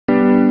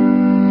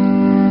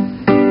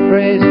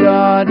Praise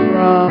God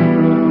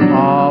from whom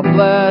all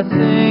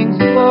blessings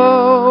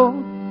flow.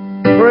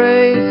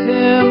 Praise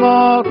Him,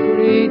 all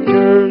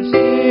creatures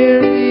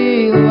here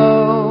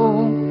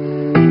below.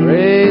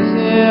 Praise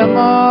Him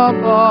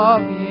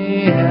above,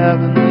 ye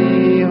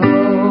heavenly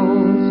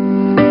hosts.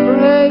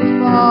 Praise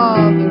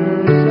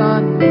Father,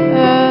 Son,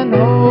 and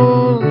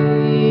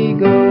Holy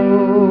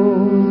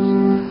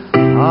Ghost.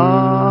 Amen.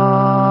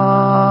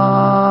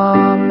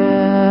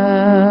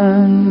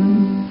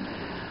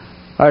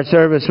 Our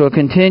service will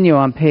continue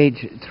on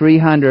page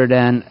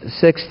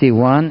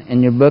 361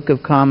 in your Book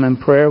of Common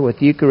Prayer with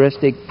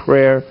Eucharistic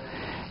Prayer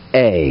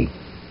A.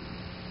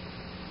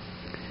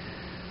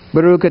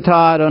 Baruch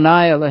atah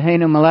Adonai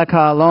Eloheinu melech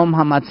ha'olam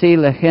hamatzi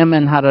lechem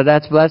and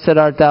hararetz. Blessed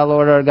art thou,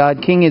 Lord our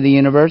God, King of the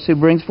universe, who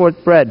brings forth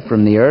bread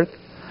from the earth.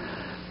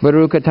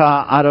 Baruch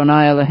atah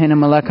Adonai Eloheinu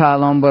melech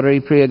ha'olam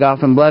barei pri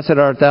hagafen. Blessed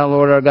art thou,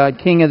 Lord our God,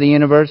 King of the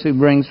universe, who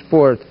brings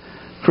forth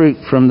fruit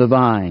from the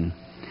vine.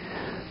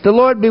 The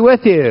Lord be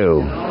with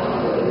you.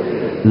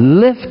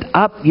 Lift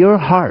up your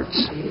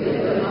hearts.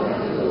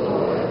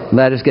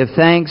 Let us give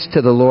thanks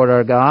to the Lord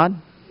our God.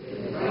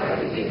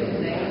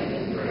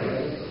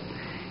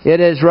 It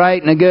is right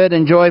and a good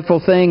and joyful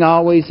thing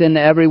always and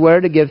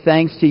everywhere to give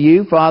thanks to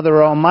you,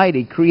 Father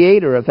Almighty,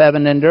 Creator of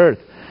heaven and earth.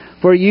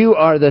 For you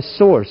are the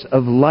source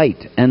of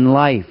light and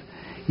life.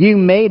 You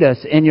made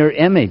us in your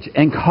image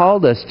and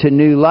called us to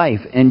new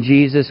life in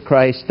Jesus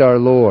Christ our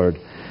Lord.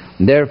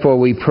 Therefore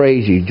we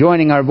praise you,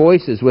 joining our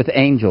voices with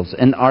angels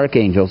and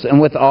archangels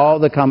and with all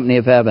the company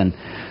of heaven,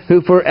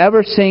 who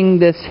forever sing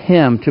this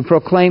hymn to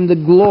proclaim the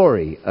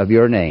glory of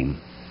your name.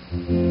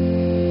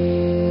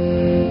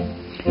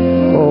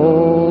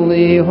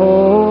 Holy,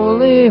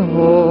 holy,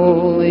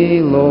 holy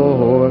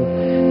Lord,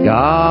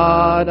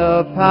 God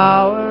of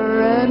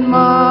power and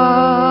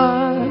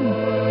might,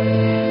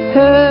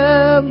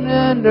 heaven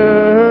and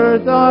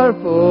earth are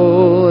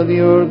full of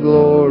your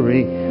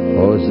glory.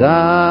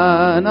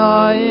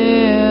 Hosanna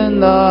in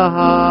the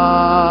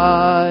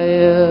highest.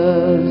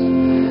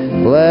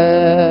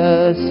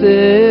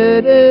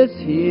 Blessed is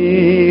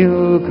he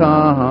who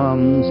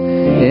comes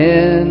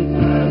in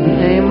the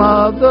name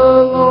of the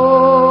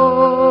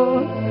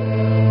Lord.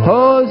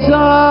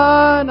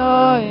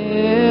 Hosanna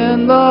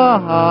in the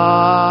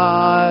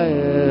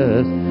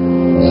highest.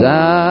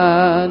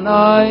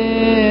 Hosanna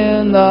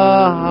in the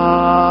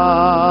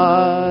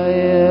highest.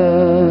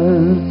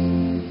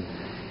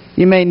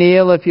 You may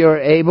kneel if you are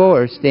able,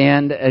 or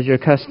stand as your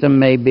custom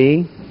may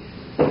be.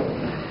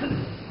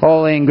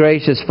 Holy and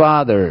gracious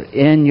Father,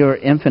 in your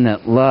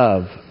infinite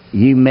love,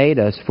 you made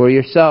us for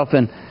yourself.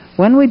 And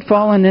when we'd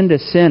fallen into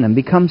sin and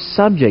become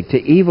subject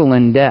to evil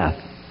and death,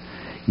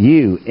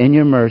 you, in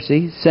your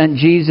mercy, sent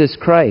Jesus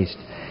Christ,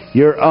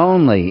 your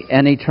only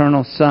and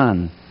eternal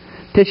Son,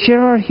 to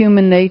share our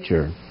human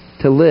nature,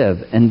 to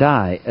live and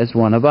die as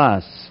one of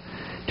us,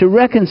 to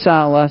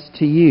reconcile us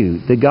to you,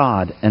 the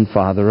God and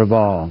Father of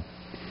all.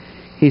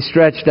 He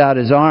stretched out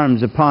his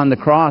arms upon the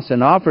cross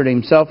and offered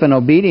himself in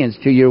obedience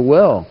to your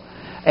will,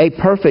 a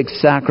perfect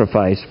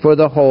sacrifice for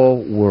the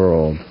whole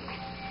world.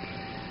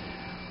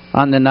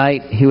 On the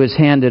night he was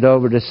handed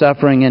over to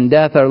suffering and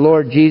death, our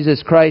Lord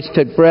Jesus Christ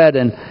took bread,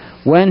 and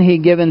when he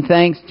given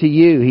thanks to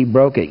you, he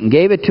broke it and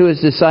gave it to his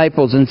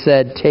disciples and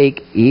said,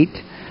 "Take,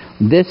 eat.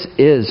 This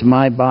is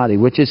my body,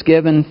 which is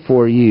given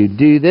for you.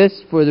 Do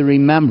this for the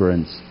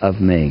remembrance of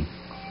me."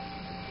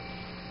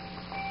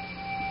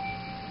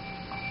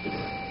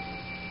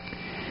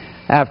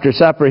 After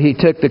supper, he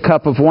took the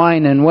cup of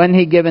wine, and when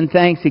he given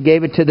thanks, he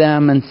gave it to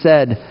them and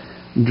said,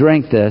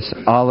 "Drink this,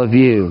 all of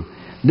you.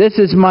 This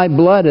is my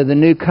blood of the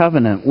new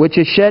covenant, which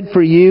is shed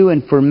for you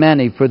and for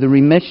many for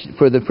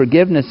the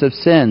forgiveness of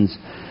sins.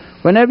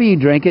 Whenever you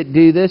drink it,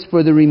 do this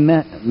for the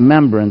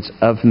remembrance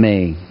of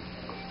me."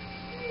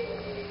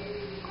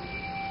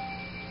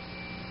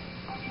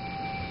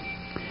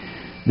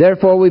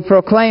 Therefore we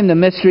proclaim the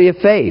mystery of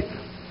faith.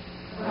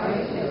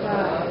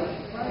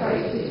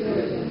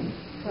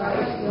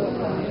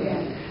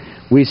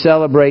 We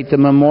celebrate the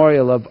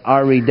memorial of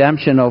our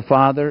redemption, O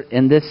Father,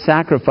 in this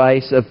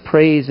sacrifice of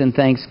praise and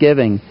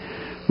thanksgiving.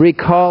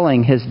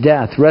 Recalling his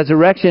death,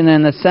 resurrection,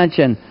 and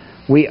ascension,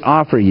 we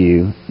offer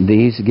you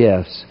these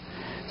gifts.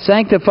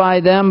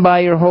 Sanctify them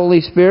by your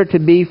Holy Spirit to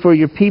be for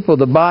your people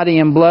the body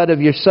and blood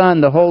of your Son,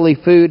 the holy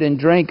food and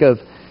drink of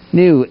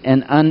new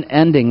and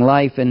unending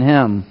life in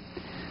him.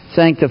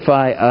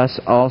 Sanctify us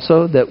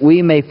also, that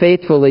we may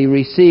faithfully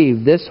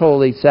receive this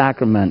holy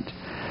sacrament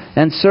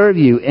and serve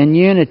you in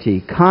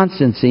unity,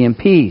 constancy, and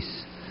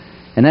peace.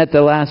 And at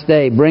the last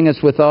day, bring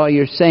us with all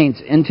your saints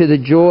into the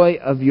joy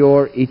of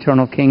your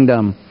eternal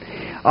kingdom.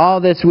 All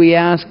this we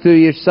ask through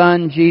your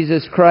Son,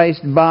 Jesus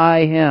Christ,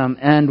 by him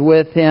and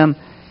with him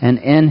and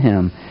in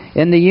him.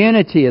 In the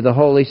unity of the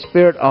Holy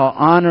Spirit, all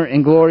honor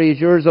and glory is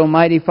yours,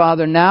 Almighty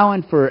Father, now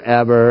and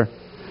forever.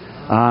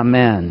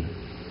 Amen.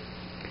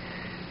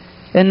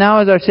 And now,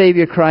 as our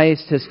Savior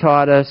Christ has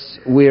taught us,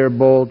 we are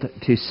bold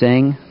to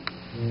sing.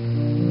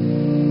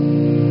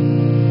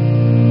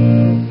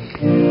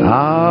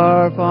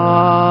 Our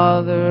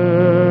Father,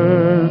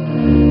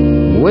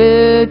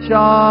 which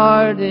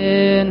art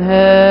in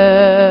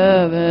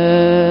heaven,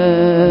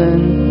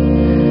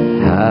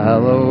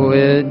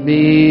 hallowed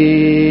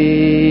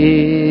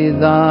be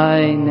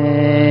thy name.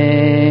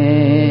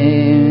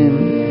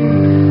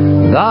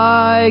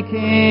 Thy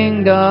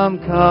kingdom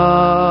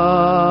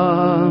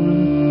come,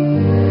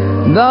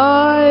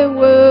 thy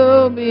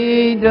will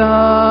be done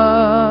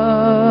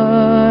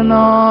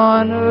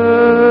on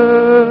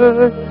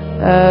earth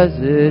as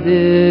it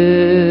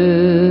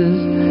is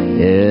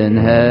in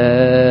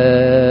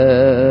heaven.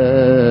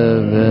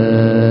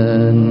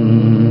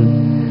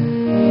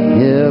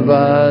 Give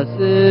us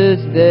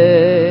this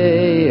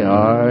day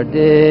our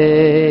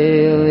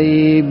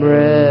daily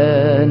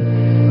bread,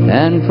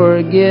 and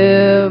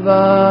forgive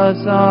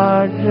us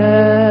our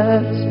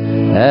debts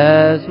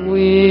as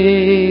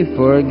we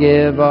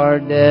forgive our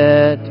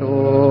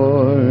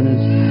debtors.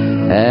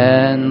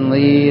 And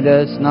lead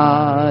us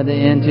not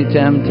into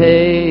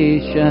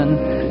temptation,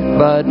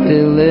 but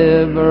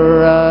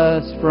deliver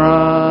us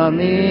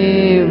from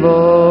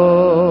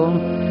evil.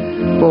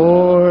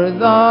 For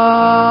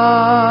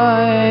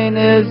thine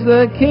is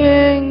the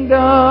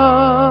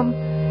kingdom,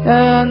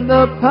 and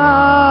the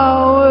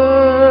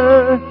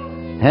power,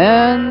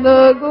 and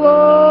the glory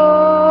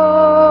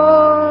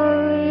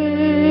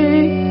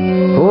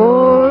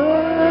forever.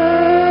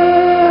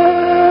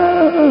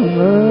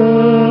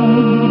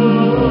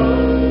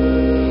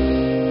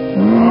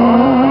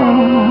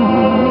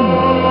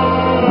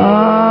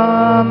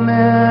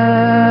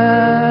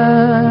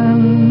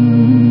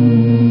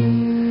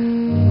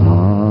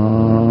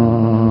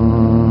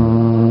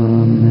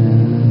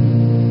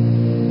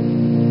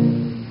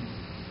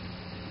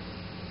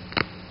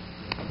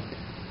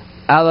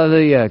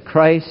 Hallelujah.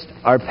 Christ,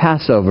 our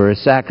Passover,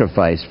 is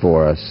sacrificed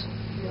for us.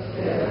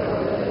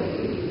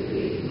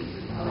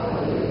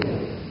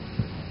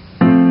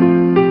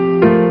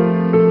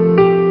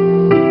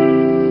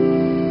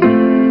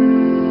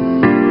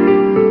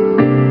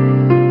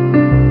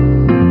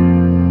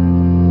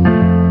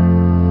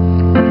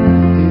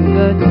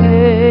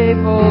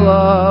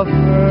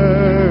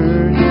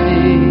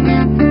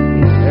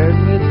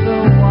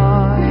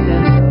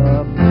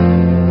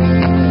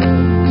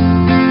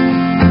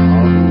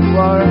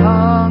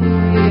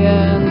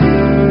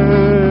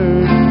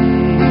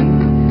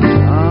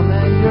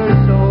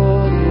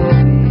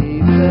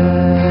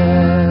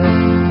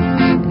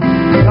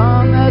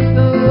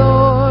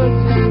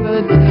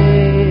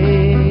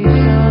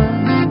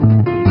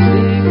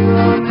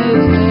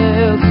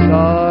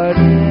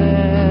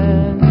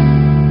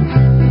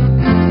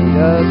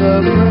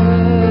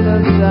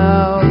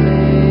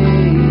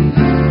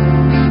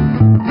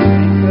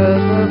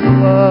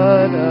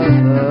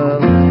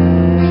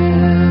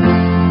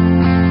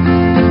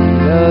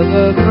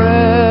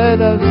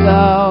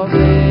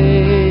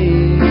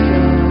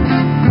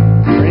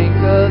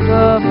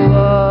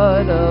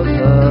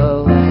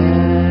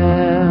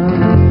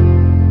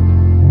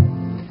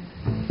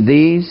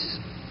 These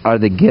are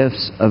the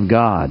gifts of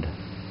God.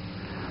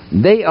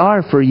 They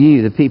are for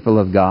you, the people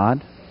of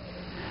God.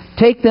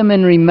 Take them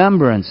in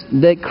remembrance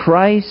that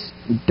Christ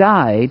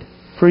died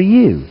for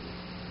you,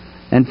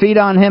 and feed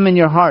on Him in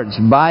your hearts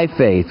by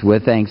faith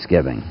with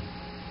thanksgiving.